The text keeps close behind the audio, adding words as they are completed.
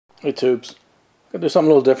Hey tubes, gonna do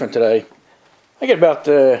something a little different today. I get about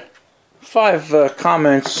 5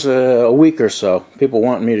 comments a week or so. People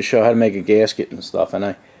wanting me to show how to make a gasket and stuff,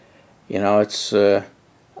 and it's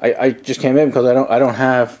I just came in because I don't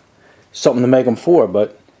have something to make them for,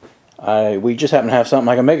 but we just happen to have something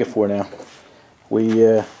I can make it for now.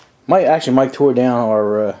 We Mike tore down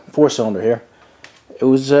our 4-cylinder here. It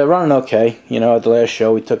was running okay, at the last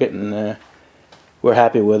show we took it and we're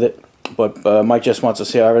happy with it. But Mike just wants to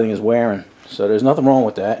see how everything is wearing. So there's nothing wrong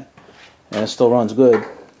with that. And it still runs good.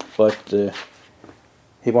 But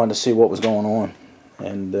he wanted to see what was going on.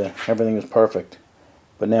 And everything was perfect.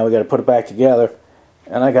 But now we got to put it back together.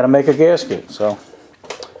 And I got to make a gasket. So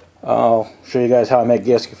I'll show you guys how I make a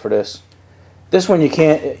gasket for this. This one you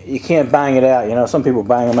can't bang it out. Some people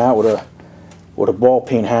bang them out with a ball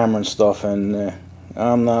peen hammer and stuff. And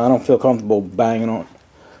I don't feel comfortable banging on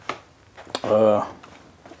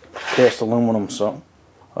cast aluminum, so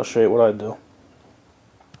I'll show you what I do.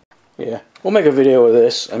 Yeah, we'll make a video of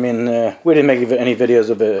this. I mean, we didn't make any videos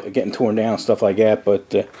of it getting torn down and stuff like that,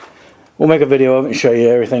 but we'll make a video of it and show you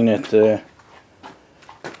everything that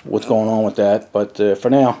what's going on with that. But for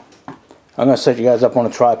now, I'm going to set you guys up on a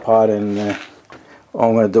tripod, and all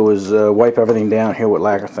I'm going to do is wipe everything down here with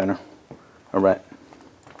lacquer thinner. Alright.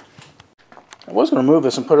 I was going to move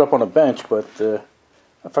this and put it up on a bench, but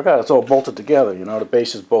I forgot it's all bolted together. The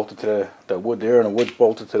base is bolted to the wood there, and the wood's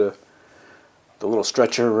bolted to the little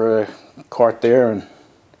stretcher cart there, and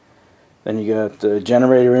then you got the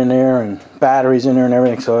generator in there and batteries in there and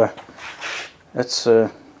everything. So it's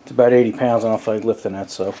about 80 pounds. I don't feel like lifting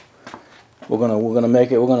that. So we're gonna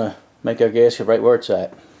make it. We're gonna make our gasket right where it's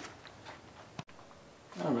at.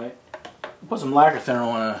 All right. Put some lacquer thinner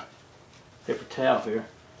on a paper towel here.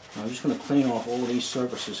 I'm just gonna clean off all of these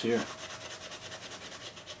surfaces here.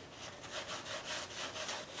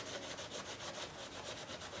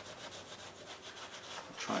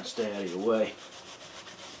 Try and stay out of your way.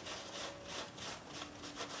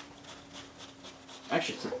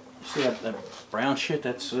 Actually, you see that brown shit?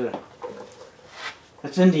 That's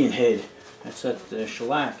Indian head. That's that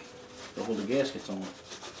shellac to hold the gaskets on.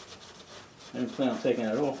 I didn't plan on taking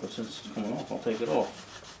that off, but since it's coming off, I'll take it off.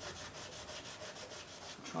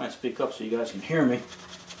 I'll try and speak up so you guys can hear me.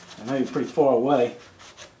 I know you're pretty far away.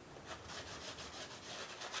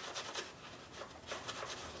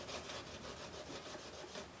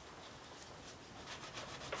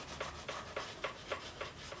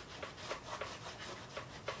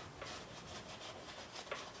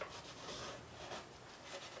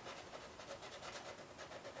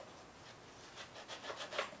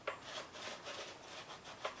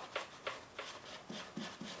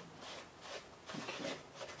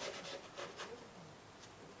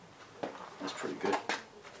 That's pretty good.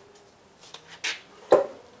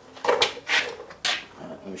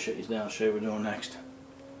 Alright, let me shut these down and show you what we're doing next.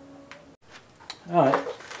 Alright,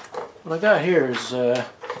 what I got here is a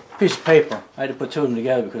piece of paper. I had to put 2 of them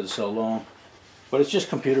together because it's so long. But it's just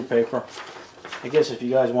computer paper. I guess if you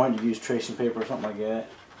guys wanted to use tracing paper or something like that.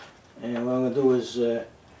 And what I'm going to do is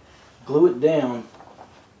glue it down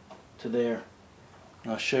to there.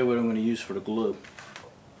 And I'll show you what I'm going to use for the glue.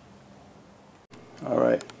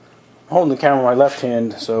 Alright. Holding the camera with my left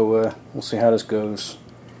hand, so we'll see how this goes.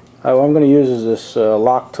 What I'm going to use is this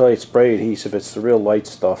Loctite spray adhesive. It's the real light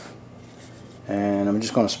stuff, and I'm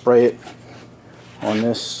just going to spray it on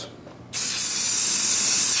this.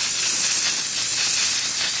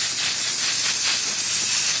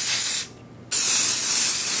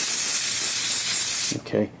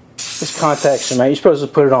 Okay, this contact cement. You're supposed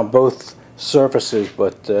to put it on both surfaces,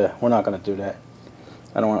 but we're not going to do that.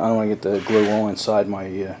 I don't want to get the glue all inside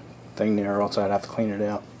my thing there, or else I'd have to clean it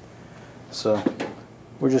out. So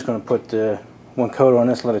we're just going to put 1 coat on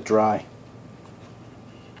this, let it dry.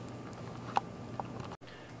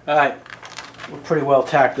 Alright, we're pretty well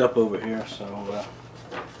tacked up over here, so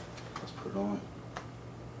let's put it on.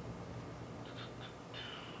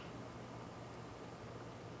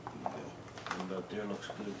 About there looks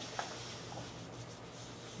good.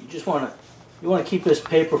 You just want to keep this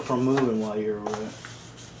paper from moving while you're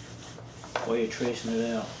tracing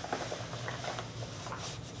it out.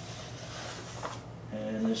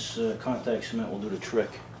 And this contact cement will do the trick.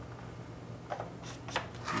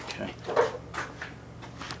 Okay.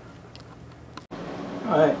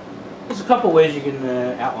 Alright, there's a couple ways you can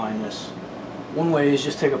outline this. One way is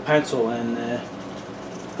just take a pencil and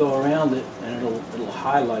go around it, and it'll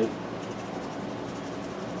highlight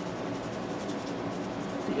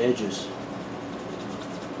the edges.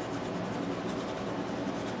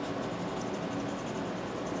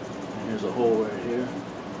 And here's a hole right here.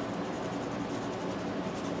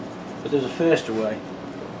 But there's a faster way.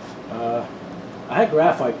 I had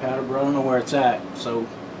graphite powder, but I don't know where it's at. So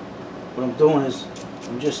what I'm doing is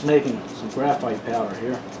I'm just making some graphite powder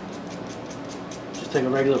here. Just take a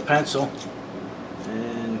regular pencil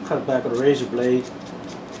and cut it back with a razor blade,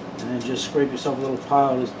 and then just scrape yourself a little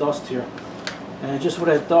pile of this dust here. And just with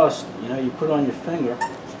that dust, you know, you put it on your finger,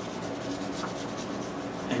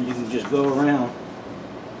 and you can just go around,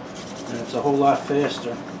 and it's a whole lot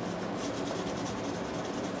faster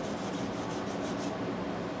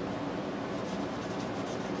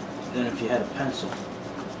than if you had a pencil.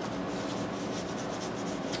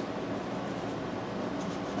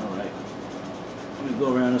 Alright, let me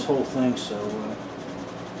go around this whole thing so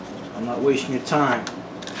I'm not wasting your time.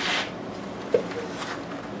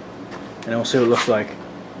 And then we'll see what it looks like.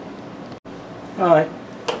 Alright,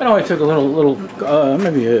 it only took a little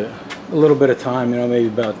maybe a little bit of time, you know, maybe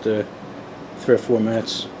about 3 or 4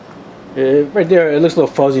 minutes. Right there, it looks a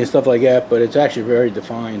little fuzzy and stuff like that, but it's actually very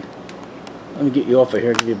defined. Let me get you off of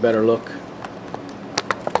here, give you a better look.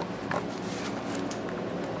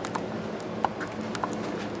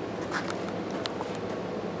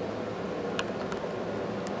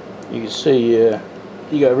 You can see you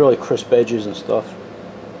got really crisp edges and stuff,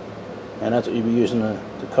 and that's what you'll be using to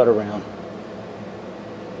cut around.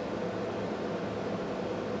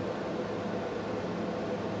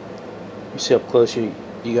 You see up close, you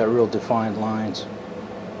got real defined lines.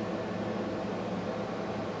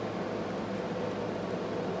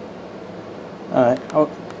 Alright,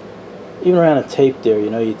 even around the tape there, you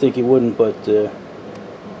know, you'd think you wouldn't, but you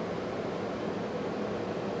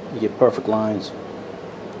get perfect lines.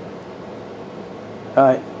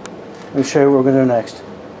 Alright, let me show you what we're going to do next.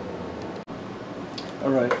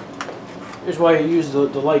 Alright, here's why you use the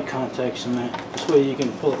light contact cement. This way you can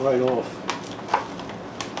pull it right off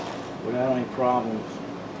without any problems.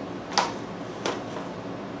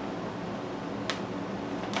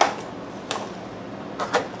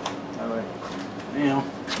 Alright, now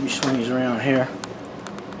let me swing these around here.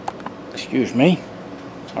 Excuse me.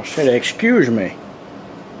 I said excuse me.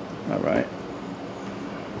 Alright.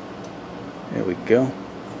 There we go.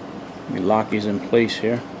 Let me lock these in place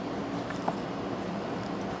here.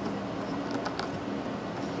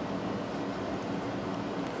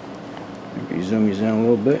 Maybe zoom these in a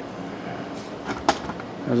little bit.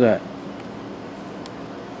 How's that?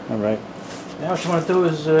 Alright. Now what you want to do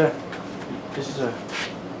is, this is a,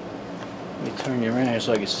 let me turn you around here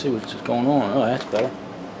so I can see what's going on. Oh, that's better.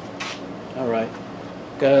 Alright.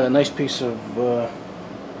 Got a nice piece of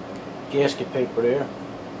gasket paper there.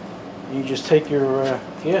 You just take your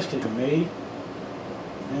gasket you made,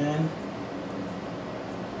 and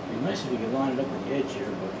it'd be nice if you could line it up with the edge here,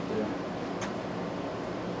 but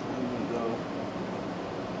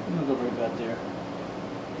I'm gonna go right about there.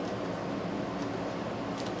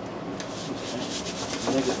 Okay.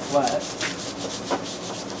 Make it flat.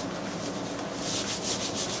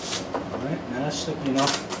 Alright, now that's sticky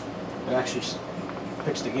enough. It actually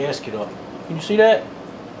picks the gasket up. Can you see that?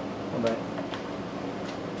 Alright.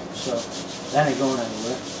 So that ain't going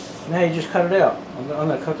anywhere. Now you just cut it out. I'm going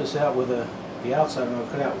to cut this out with the outside. I'm going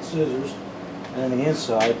to cut out with scissors, and then the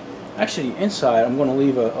inside. Actually, the inside I'm going to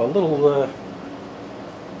leave a little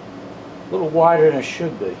wider than it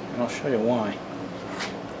should be, and I'll show you why.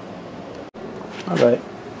 All right.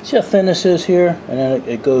 See how thin this is here, and then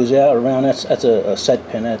it goes out around. That's a set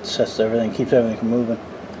pin. That sets everything, keeps everything from moving.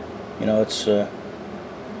 You know, it's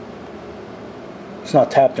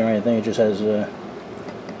not tapped or anything. It just has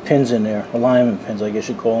pins in there, alignment pins, I guess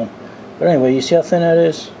you'd call them. But anyway, you see how thin that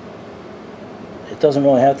is? It doesn't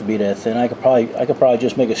really have to be that thin. I could probably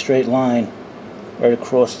just make a straight line right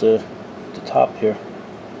across the top here,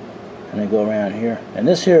 and then go around here. And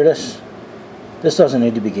this doesn't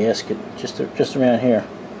need to be gasket. Just around here,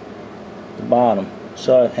 the bottom.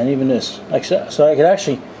 So, and even this, like so, I could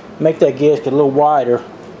actually make that gasket a little wider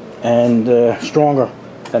and stronger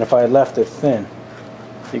than if I had left it thin.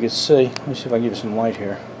 You can see. Let me see if I can give you some light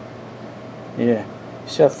here. Yeah,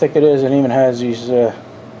 see how thick it is? It even has these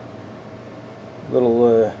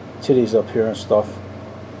little titties up here and stuff.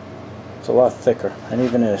 It's a lot thicker, and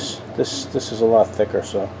even this is a lot thicker.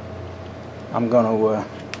 So I'm gonna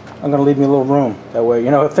leave me a little room. That way,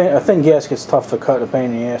 you know, a thin gasket's tough to cut, a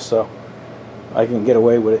pain in the ass. So I can get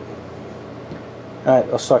away with it. All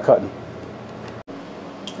right, let's start cutting.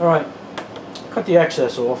 All right, cut the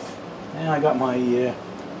excess off, and I got my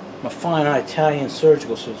my fine Italian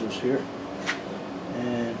surgical scissors here,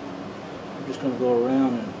 and I'm just going to go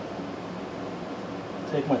around and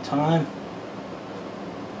take my time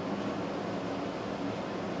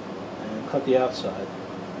and cut the outside.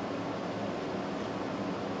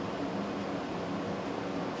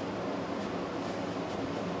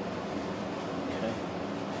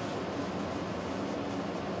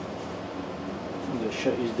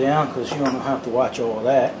 shut these down because you don't have to watch all of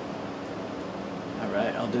that.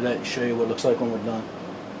 Alright, I'll do that and show you what it looks like when we're done.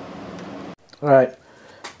 Alright,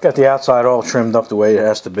 got the outside all trimmed up the way it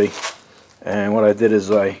has to be. And what I did is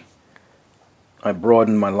I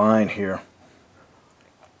broadened my line here.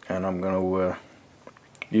 And I'm going to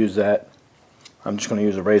use that. I'm just going to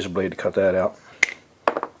use a razor blade to cut that out.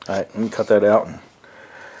 Alright, let me cut that out and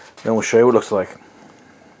then we'll show you what it looks like.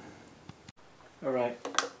 Alright,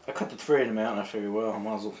 I cut the thread them out and I figured, well, I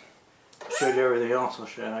might as well show you everything else. I'll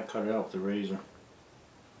show you how I cut it out with the razor.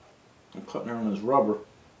 I'm cutting it on this rubber.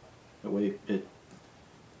 That way it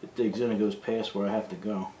digs in and goes past where I have to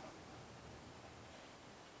go.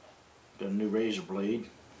 Got a new razor blade.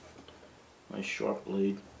 Nice sharp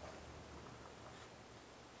blade.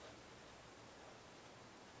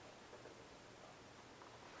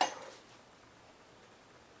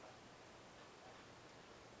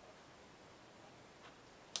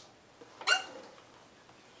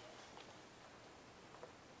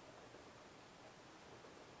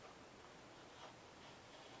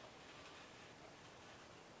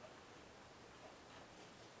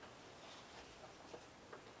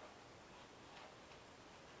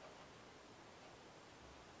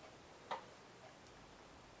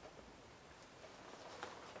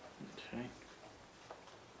 Okay.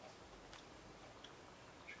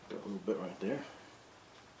 Got a little bit right there.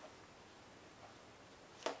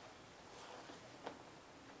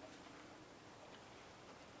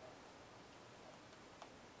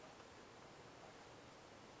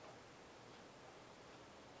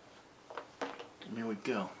 And there we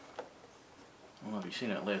go. I don't know if you've seen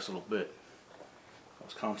that last little bit. I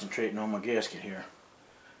was concentrating on my gasket here.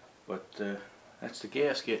 But that's the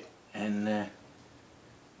gasket, and now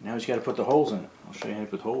you just got to put the holes in it. I'll show you how to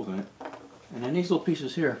put holes in it. And then these little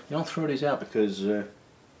pieces here, you don't throw these out because there's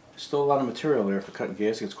still a lot of material there for cutting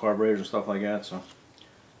gaskets, carburetors and stuff like that, so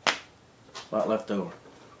a lot left over.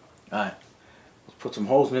 Alright, let's put some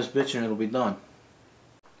holes in this bitch and it'll be done.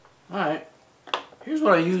 Alright, here's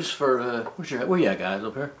what I use for, where you at guys,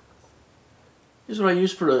 up here? Here's what I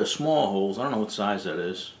use for the small holes. I don't know what size that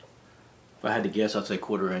is. If I had to guess, I'd say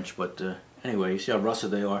 1/4 inch, but anyway, you see how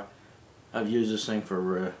rusted they are? I've used this thing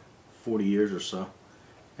for 40 years or so,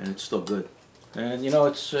 and it's still good. And you know,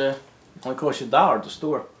 it's only costs you $1 at the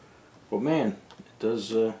store. But man, it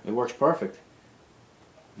does. It works perfect.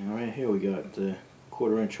 And right here we got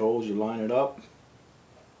 1/4 inch holes. You line it up.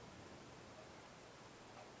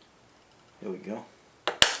 There we go.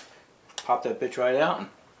 Pop that bitch right out, and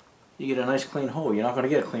you get a nice clean hole. You're not going to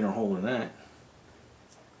get a cleaner hole than that.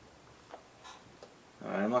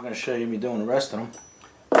 Alright, I'm not going to show you me doing the rest of them.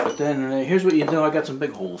 But then here's what you do. I got some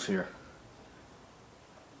big holes here.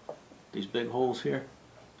 These big holes here.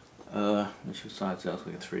 Let me see what size that's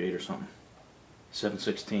like a 3/8 or something.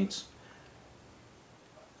 7/16.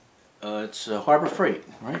 It's Harbor Freight,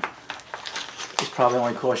 right? This probably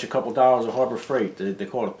only cost you a couple dollars of Harbor Freight. They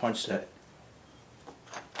call it a punch set.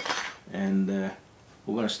 And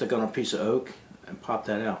we're going to stick on a piece of oak and pop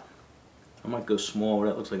that out. I might go small.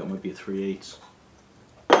 That looks like it might be a 3/8.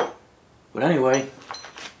 But anyway,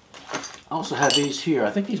 I also have these here.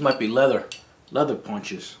 I think these might be leather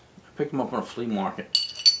punches. I picked them up on a flea market,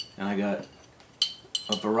 and I got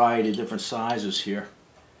a variety of different sizes here,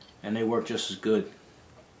 and they work just as good.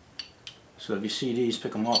 So if you see these,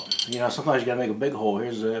 pick them up. You know, sometimes you gotta make a big hole.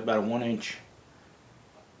 Here's about a 1 inch.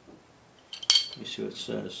 Let me see what it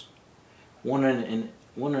says. 1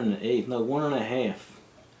 1/8. No, 1 1/2.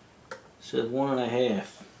 It says 1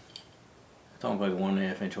 1/2. Talking about a 1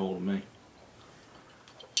 1/2 inch hole to me.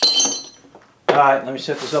 Alright, let me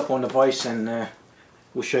set this up on the vise and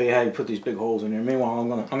we'll show you how you put these big holes in there. Meanwhile, I'm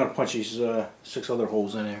gonna punch these 6 other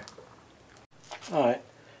holes in there. Alright,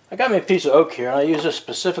 I got me a piece of oak here, and I use this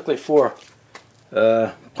specifically for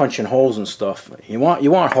punching holes and stuff. You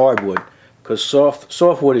want hardwood, because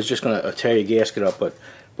softwood is just gonna tear your gasket up, but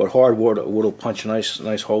hardwood will punch a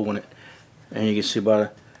nice hole in it. And you can see by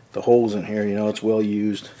the holes in here, you know, it's well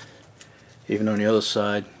used. Even on the other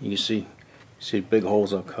side, you can see the big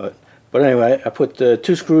holes I've cut. But anyway, I put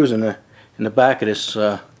 2 screws in the back of this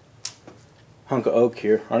hunk of oak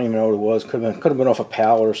here. I don't even know what it was. Could have been off a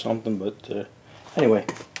pallet or something. But anyway,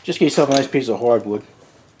 just get yourself a nice piece of hardwood.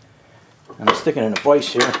 And I'm sticking it in a vise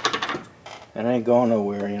here, and I ain't going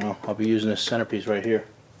nowhere. You know, I'll be using this centerpiece right here.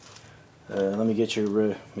 Let me get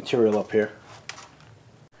your material up here.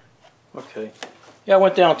 Okay. Yeah, I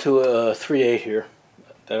went down to a 3/8 here.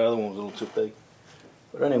 That other one was a little too big.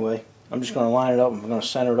 But anyway, I'm just going to line it up. I'm going to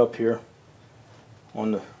center it up here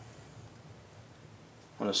on the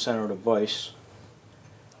center of the vise,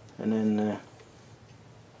 and then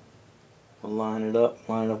we'll line it up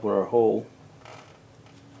with our hole.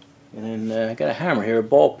 And then I got a hammer here, a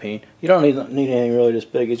ball peen. You don't need anything really this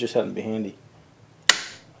big, it just happens to be handy.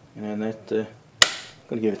 And then that, I'm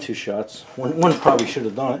going to give it 2 shots. One probably should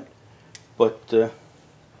have done it, but there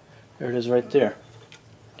it is right there.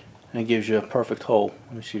 And it gives you a perfect hole.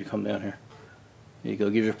 Let me see you come down here. There you go,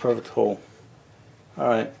 gives you a perfect hole.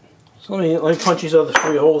 Alright, so let me punch these other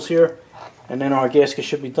 3 holes here, and then our gasket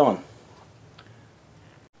should be done.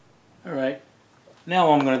 Alright, now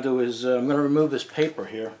what I'm going to do is I'm going to remove this paper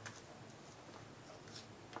here.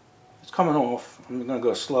 It's coming off. I'm going to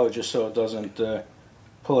go slow just so it doesn't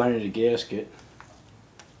pull any of the gasket.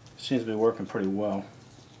 Seems to be working pretty well.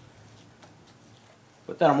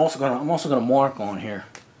 But then I'm also going to mark on here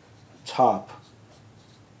top.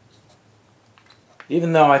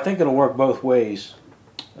 Even though I think it'll work both ways.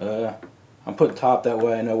 I'm putting top that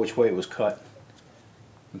way I know which way it was cut,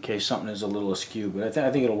 in case something is a little askew. But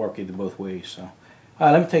I think it'll work either both ways. So,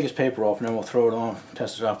 let me take this paper off and then we'll throw it on,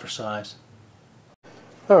 test it out for size.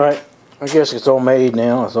 All right, I guess it's all made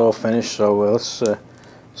now. It's all finished. So let's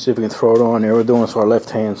see if we can throw it on there. We're doing this with our left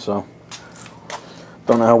hand, so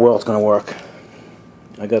don't know how well it's going to work.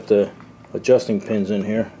 I got the adjusting pins in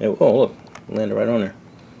here. Oh look, it landed right on there.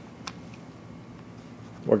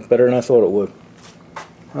 Worked better than I thought it would.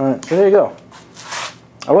 Alright, so there you go.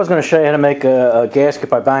 I was going to show you how to make a gasket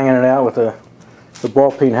by banging it out with the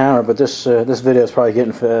ball peen hammer, but this video is probably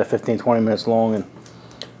getting 15-20 minutes long, and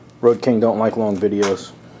Road King don't like long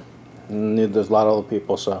videos. And there's a lot of other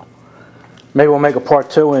people, so maybe we'll make a part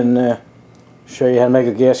 2 and show you how to make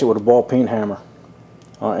a gasket with a ball peen hammer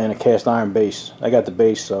and a cast iron base. I got the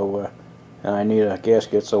base, so and I need a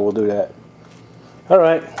gasket, so we'll do that.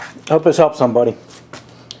 Alright, hope this helps somebody.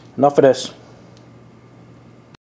 Enough of this.